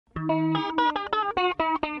I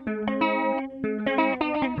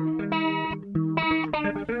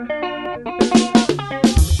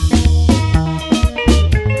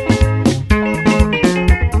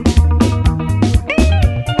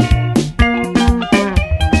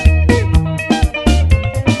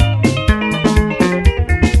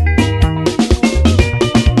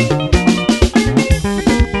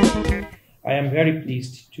am very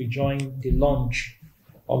pleased to join the launch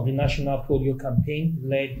of the National Polio Campaign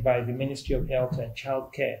led by the Ministry of Health and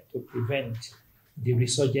Child Care to prevent the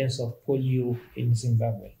resurgence of polio in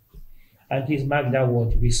Zimbabwe. And please mark that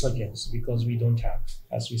word, resurgence, because we don't have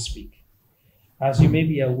as we speak. As you may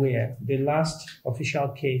be aware, the last official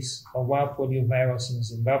case of wild polio virus in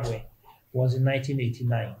Zimbabwe was in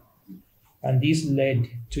 1989. And this led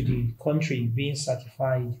to the country being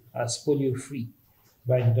certified as polio-free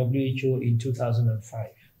by the WHO in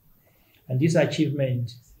 2005. And this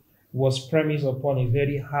achievement was premised upon a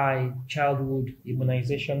very high childhood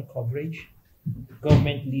immunization coverage,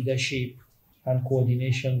 government leadership, and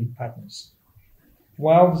coordination with partners.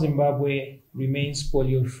 While Zimbabwe remains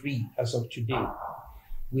polio-free as of today,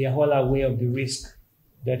 we are all aware of the risk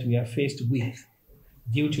that we are faced with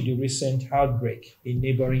due to the recent outbreak in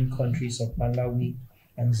neighboring countries of Malawi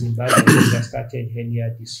and Zimbabwe that started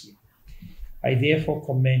earlier this year. I therefore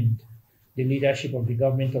commend the leadership of the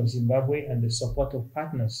government of Zimbabwe and the support of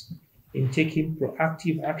partners in taking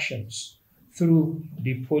proactive actions through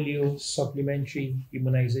the polio supplementary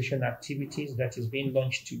immunization activities that is being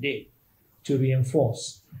launched today to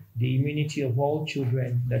reinforce the immunity of all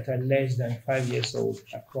children that are less than 5 years old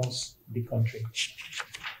across the country.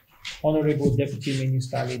 Honorable Deputy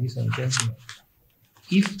Minister, ladies and gentlemen,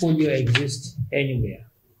 if polio exists anywhere,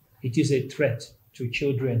 it is a threat to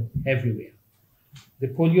children everywhere. The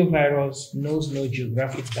polio virus knows no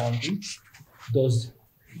geographic boundary,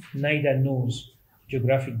 neither knows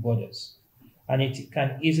geographic borders, and it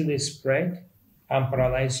can easily spread and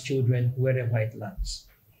paralyze children wherever it lands.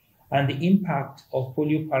 And the impact of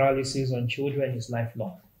polio paralysis on children is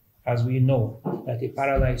lifelong, as we know that a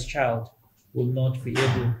paralyzed child will not be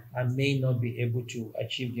able and may not be able to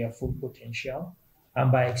achieve their full potential,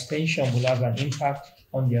 and by extension will have an impact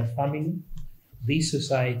on their family, the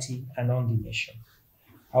society, and on the nation.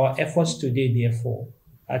 Our efforts today, therefore,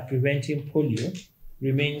 at preventing polio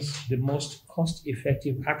remains the most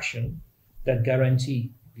cost-effective action that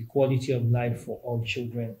guarantee the quality of life for all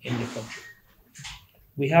children in the country.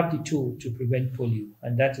 We have the tool to prevent polio,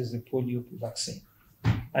 and that is the polio vaccine.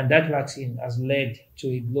 And that vaccine has led to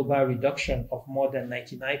a global reduction of more than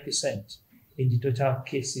 99% in the total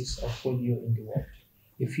cases of polio in the world.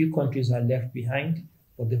 A few countries are left behind,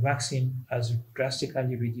 but the vaccine has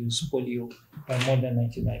drastically reduced polio by more than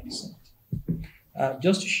 99%.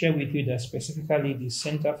 Just to share with you that specifically the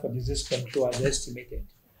Center for Disease Control has estimated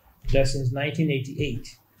that since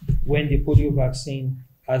 1988, when the polio vaccine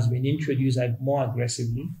has been introduced more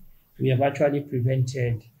aggressively, we have actually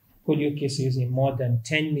prevented polio cases in more than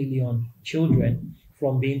 10 million children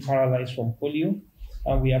from being paralyzed from polio,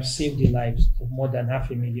 and we have saved the lives of more than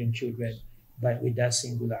 500,000 children with that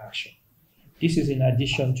singular action. This is in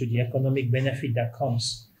addition to the economic benefit that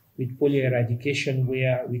comes with polio eradication,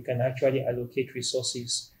 where we can actually allocate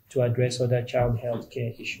resources to address other child health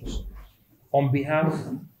care issues. On behalf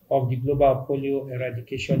of the Global Polio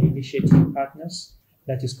Eradication Initiative partners,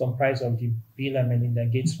 that is comprised of the Bill and Melinda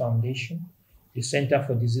Gates Foundation, the Center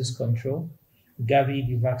for Disease Control, Gavi,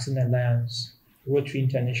 the Vaccine Alliance, Rotary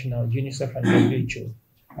International, UNICEF, and WHO,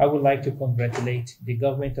 I would like to congratulate the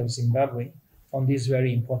government of Zimbabwe on this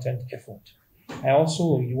very important effort. I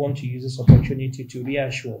also want to use this opportunity to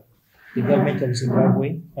reassure the government of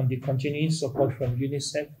Zimbabwe on the continuing support from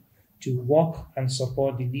UNICEF to work and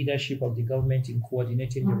support the leadership of the government in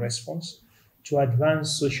coordinating the response, to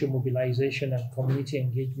advance social mobilization and community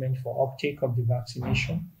engagement for uptake of the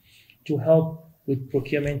vaccination, to help with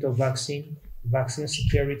procurement of vaccine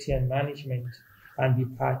security and management, and be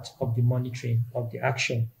part of the monitoring of the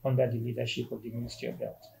action under the leadership of the Ministry of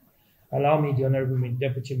Health. Allow me, the Honorable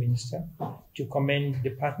Deputy Minister, to commend the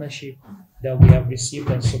partnership that we have received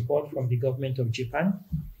and support from the government of Japan,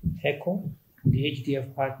 ECHO, the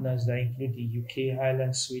HDF partners that include the UK,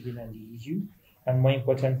 Ireland, Sweden, and the EU, and more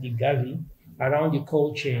importantly, Gavi, around the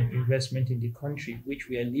cold chain investment in the country, which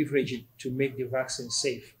we are leveraging to make the vaccine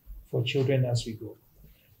safe for children as we go.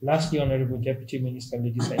 Lastly, Honorable Deputy Minister,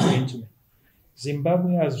 ladies and gentlemen,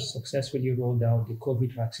 Zimbabwe has successfully rolled out the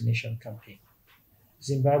COVID vaccination campaign.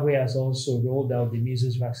 Zimbabwe has also rolled out the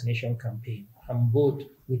measles vaccination campaign, and both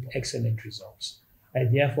with excellent results. I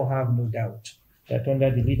therefore have no doubt that under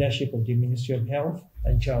the leadership of the Ministry of Health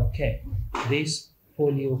and Child Care, this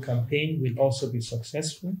polio campaign will also be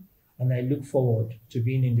successful, and I look forward to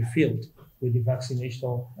being in the field with the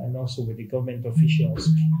vaccination and also with the government officials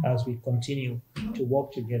as we continue to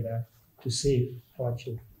work together to save our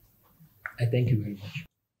children. I thank you very much.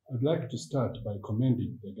 I'd like to start by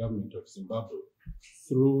commending the government of Zimbabwe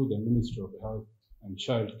through the Ministry of Health and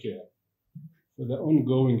Child Care for the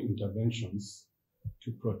ongoing interventions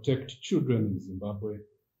to protect children in Zimbabwe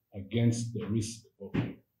against the risk of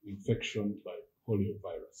infection by polio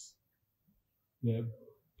virus. The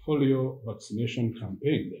polio vaccination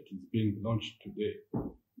campaign that is being launched today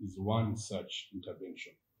is one such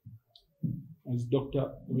intervention. As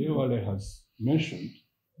Dr. Oyewale has mentioned,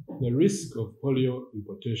 the risk of polio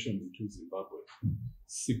importation into Zimbabwe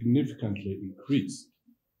significantly increased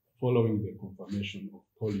following the confirmation of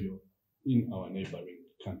polio in our neighboring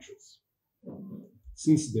countries.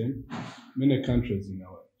 Since then, many countries in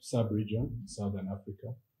our sub-region, Southern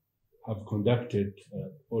Africa, have conducted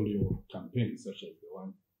polio campaigns such as the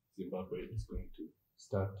one Zimbabwe is going to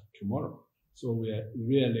start tomorrow. So we are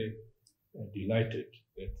really delighted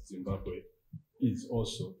that Zimbabwe is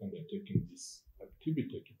also undertaking this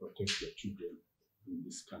activity to protect their children in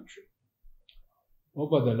this country.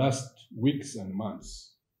 Over the last weeks and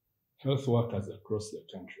months, health workers across the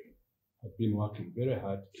country have been working very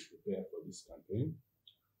hard to prepare for this campaign,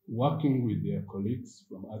 working with their colleagues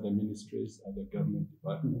from other ministries, other government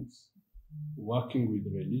departments, working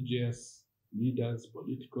with religious leaders,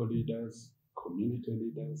 political leaders, community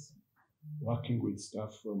leaders, working with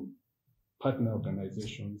staff from partner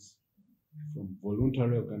organizations, from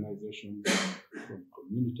voluntary organizations, from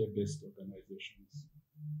community-based organizations,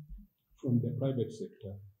 from the private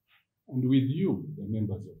sector, and with you, the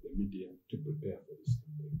members of the media, to prepare for this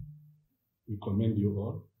campaign. We commend you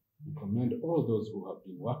all. We commend all those who have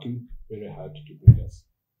been working very hard to bring us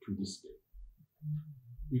to this day.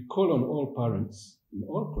 We call on all parents in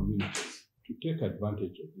all communities to take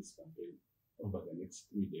advantage of this campaign over the next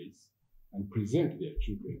 3 days and present their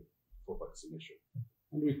children for vaccination.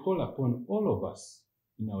 And we call upon all of us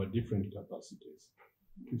in our different capacities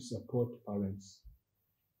to support parents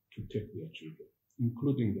to take their children,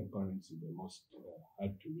 including the parents in the most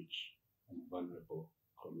hard-to-reach and vulnerable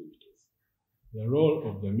communities. The role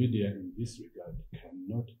of the media in this regard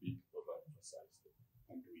cannot be overemphasized,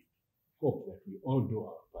 and we hope that we all do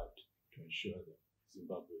our part to ensure that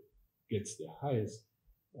Zimbabwe gets the highest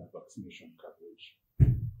vaccination coverage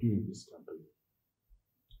during this campaign.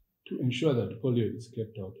 To ensure that polio is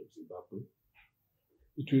kept out of Zimbabwe,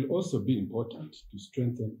 it will also be important to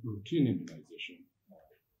strengthen routine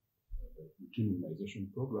immunization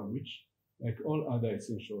program, which, like all other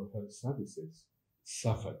essential health services,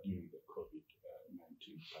 suffered during the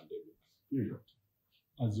COVID-19 pandemic period,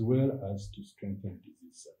 as well as to strengthen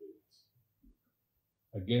disease surveillance.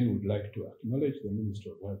 Again, we'd like to acknowledge the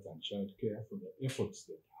Ministry of Health and Child Care for the efforts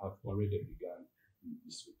that have already begun in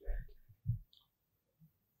this regard.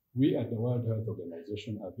 We at the World Health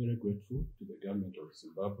Organization are very grateful to the government of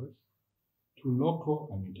Zimbabwe, to local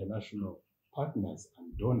and international partners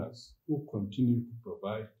and donors who continue to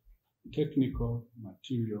provide technical,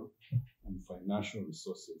 material, and financial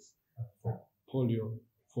resources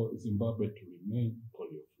for Zimbabwe to remain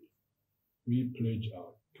polio-free. We pledge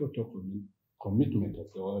our total commitment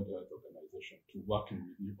as the World Health Organization to working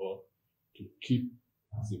with you all to keep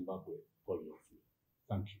Zimbabwe polio-free.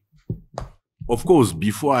 Thank you. Of course,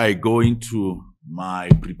 before I go into my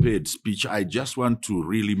prepared speech, I just want to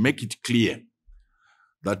really make it clear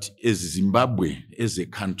that as Zimbabwe, as a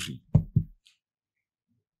country,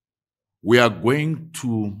 we are going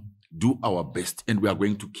to do our best and we are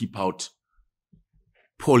going to keep out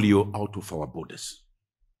polio out of our borders.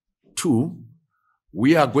 2,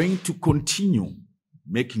 we are going to continue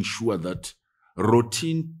making sure that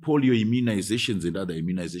routine polio immunizations and other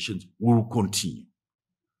immunizations will continue.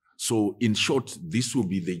 So in short, this will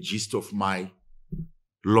be the gist of my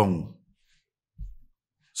long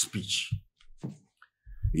speech.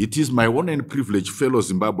 It is my honor and privilege, fellow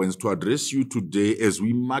Zimbabweans, to address you today as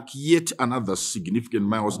we mark yet another significant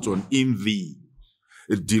milestone in the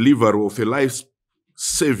delivery of a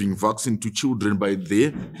life-saving vaccine to children by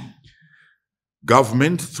the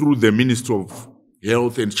government through the Ministry of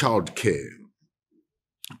Health and Child Care.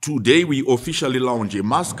 Today, we officially launch a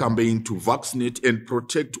mass campaign to vaccinate and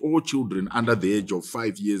protect all children under the age of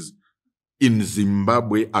 5 years in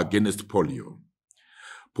Zimbabwe against polio.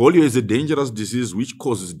 Polio is a dangerous disease which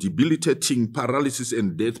causes debilitating paralysis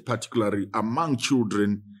and death, particularly among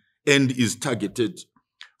children, and is targeted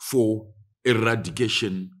for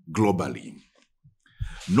eradication globally.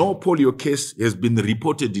 No polio case has been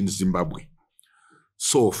reported in Zimbabwe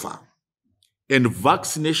so far, and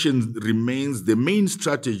vaccination remains the main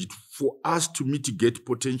strategy for us to mitigate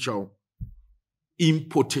potential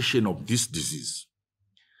importation of this disease.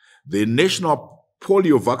 The National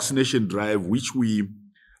Polio Vaccination Drive, which we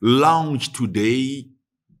launched today,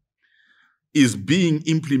 is being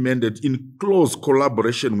implemented in close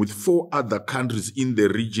collaboration with 4 other countries in the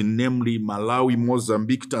region, namely Malawi,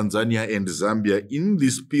 Mozambique, Tanzania, and Zambia, in the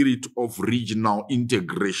spirit of regional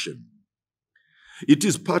integration. It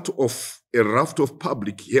is part of a raft of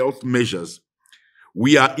public health measures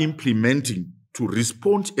we are implementing to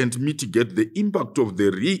respond and mitigate the impact of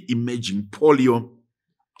the re-emerging polio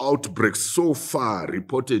outbreaks so far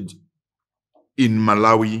reported in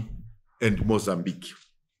Malawi and Mozambique.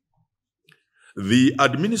 The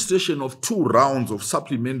administration of 2 rounds of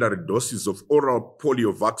supplementary doses of oral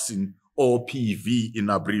polio vaccine, or PV in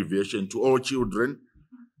abbreviation, to all children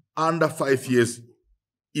under 5 years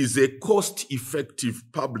is a cost-effective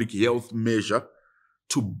public health measure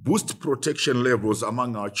to boost protection levels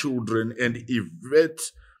among our children and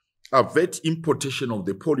avert importation of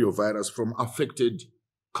the polio virus from affected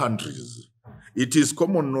countries. It is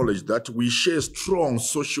common knowledge that we share strong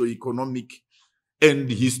socio-economic and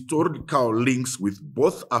historical links with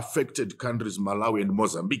both affected countries, Malawi and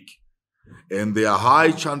Mozambique, and there are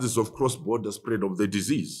high chances of cross-border spread of the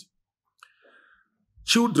disease.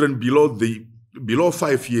 Children below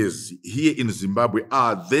 5 years here in Zimbabwe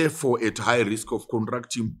are therefore at high risk of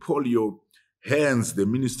contracting polio, hence the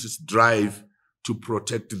ministry's drive to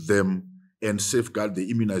protect them and safeguard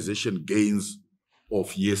the immunization gains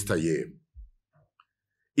of yesteryear.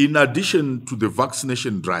 In addition to the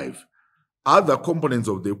vaccination drive, other components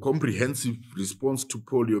of the comprehensive response to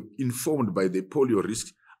polio informed by the polio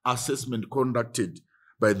risk assessment conducted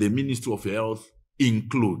by the Ministry of Health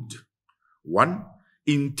include: 1.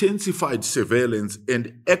 Intensified surveillance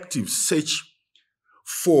and active search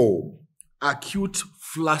for acute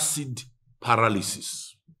flaccid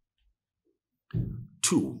paralysis.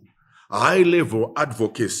 2. High-level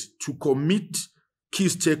advocacy to commit key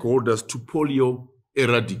stakeholders to polio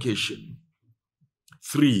eradication.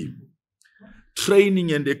 3.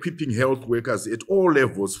 Training and equipping health workers at all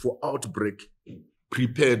levels for outbreak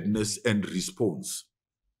preparedness and response.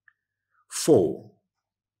 4.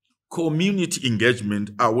 Community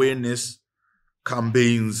engagement awareness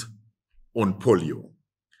campaigns on polio.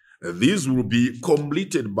 These will be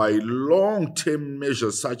completed by long-term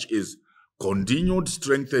measures such as continued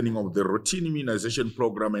strengthening of the routine immunization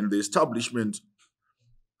program and the establishment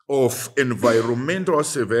of environmental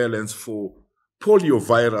surveillance for polio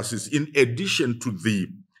viruses, in addition to the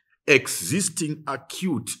existing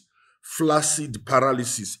acute flaccid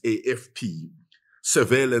paralysis AFP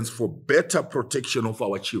surveillance for better protection of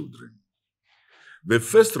our children. The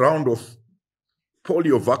first round of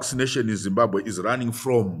polio vaccination in Zimbabwe is running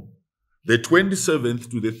from the 27th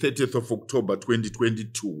to the 30th of October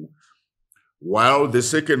 2022, while the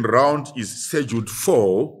second round is scheduled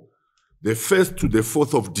for the 1st to the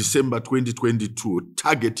 4th of December 2022,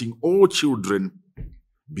 targeting all children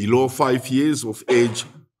below 5 years of age,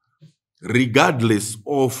 regardless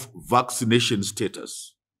of vaccination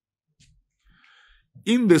status.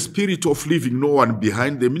 In the spirit of leaving no one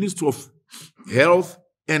behind, the Ministry of Health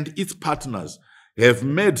and its partners have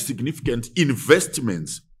made significant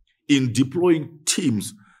investments in deploying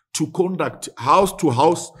teams to conduct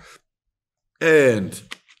house-to-house and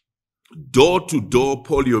door-to-door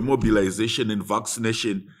polio mobilization and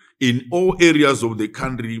vaccination in all areas of the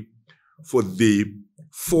country for the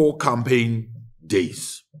 4 campaign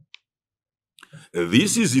days.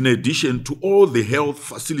 This is in addition to all the health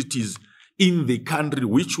facilities in the country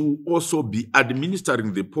which will also be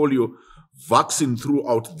administering the polio vaccine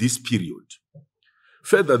throughout this period.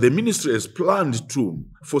 Further, the ministry has planned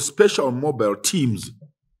for special mobile teams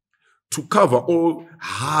to cover all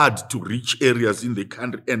hard-to-reach areas in the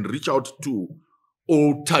country and reach out to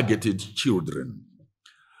all targeted children.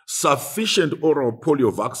 Sufficient oral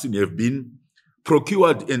polio vaccine have been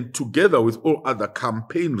procured, and together with all other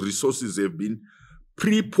campaign resources have been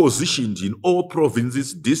pre-positioned in all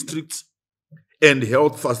provinces, districts, and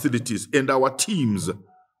health facilities, and our teams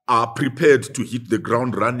are prepared to hit the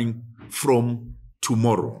ground running from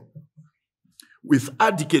tomorrow. With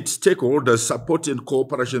adequate stakeholders' support and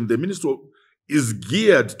cooperation, the Ministry is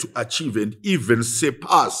geared to achieve and even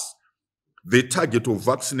surpass the target of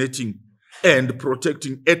vaccinating and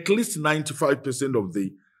protecting at least 95% of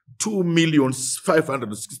the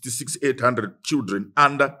 2,566,800 children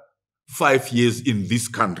under 5 years in this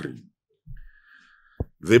country.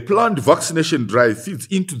 The planned vaccination drive fits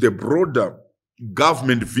into the broader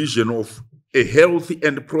government vision of a healthy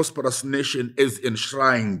and prosperous nation as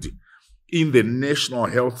enshrined in the National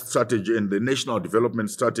Health Strategy and the National Development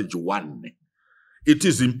Strategy 1, it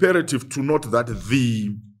is imperative to note that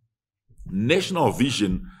the national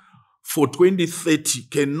vision for 2030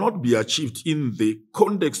 cannot be achieved in the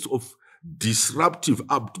context of disruptive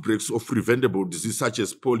outbreaks of preventable disease such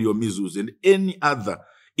as polio, measles, and any other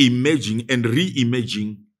emerging and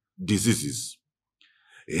re-emerging diseases.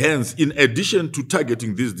 Hence, in addition to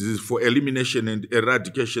targeting these diseases for elimination and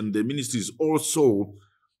eradication, the ministry is also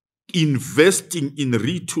investing in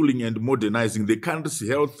retooling and modernizing the country's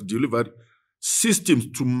health delivery systems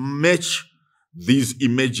to match these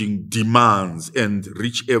emerging demands and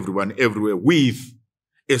reach everyone everywhere with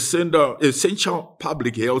essential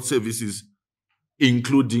public health services,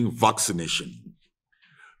 including vaccination.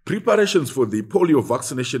 Preparations for the polio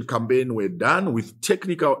vaccination campaign were done with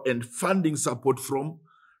technical and funding support from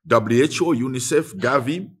WHO, UNICEF,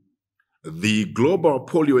 Gavi, the Global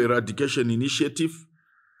Polio Eradication Initiative,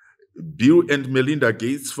 Bill and Melinda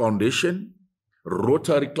Gates Foundation,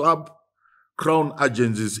 Rotary Club, Crown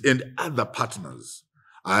agencies, and other partners.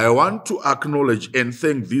 I want to acknowledge and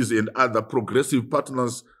thank these and other progressive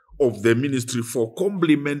partners of the ministry for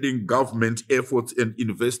complementing government efforts and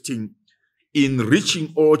investing in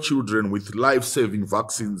reaching all children with life-saving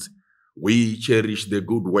vaccines. We cherish the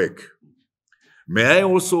good work. May I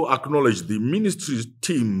also acknowledge the ministry's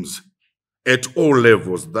teams at all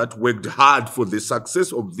levels that worked hard for the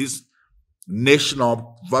success of this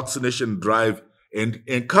national vaccination drive and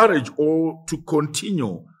encourage all to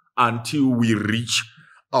continue until we reach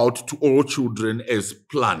out to all children as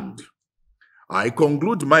planned. I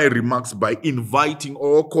conclude my remarks by inviting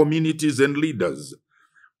all communities and leaders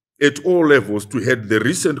at all levels to heed the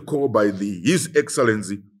recent call by His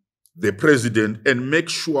Excellency, the President, and make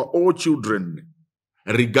sure all children,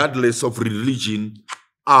 regardless of religion,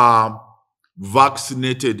 are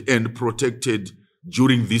vaccinated and protected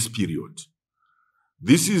during this period.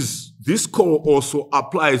 This call also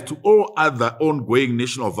applies to all other ongoing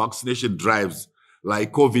national vaccination drives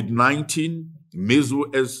like COVID-19,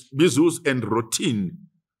 measles, and routine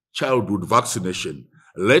childhood vaccination.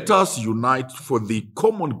 Let us unite for the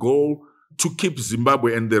common goal to keep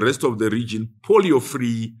Zimbabwe and the rest of the region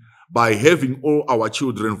polio-free by having all our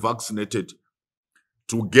children vaccinated.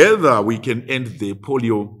 Together, we can end the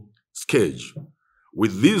polio scourge.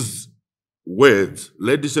 With these words,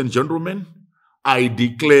 ladies and gentlemen, I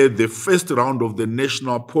declare the first round of the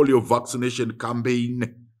national polio vaccination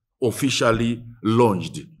campaign officially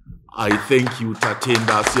launched. I thank you,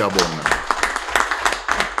 Tatenda Siyabonga.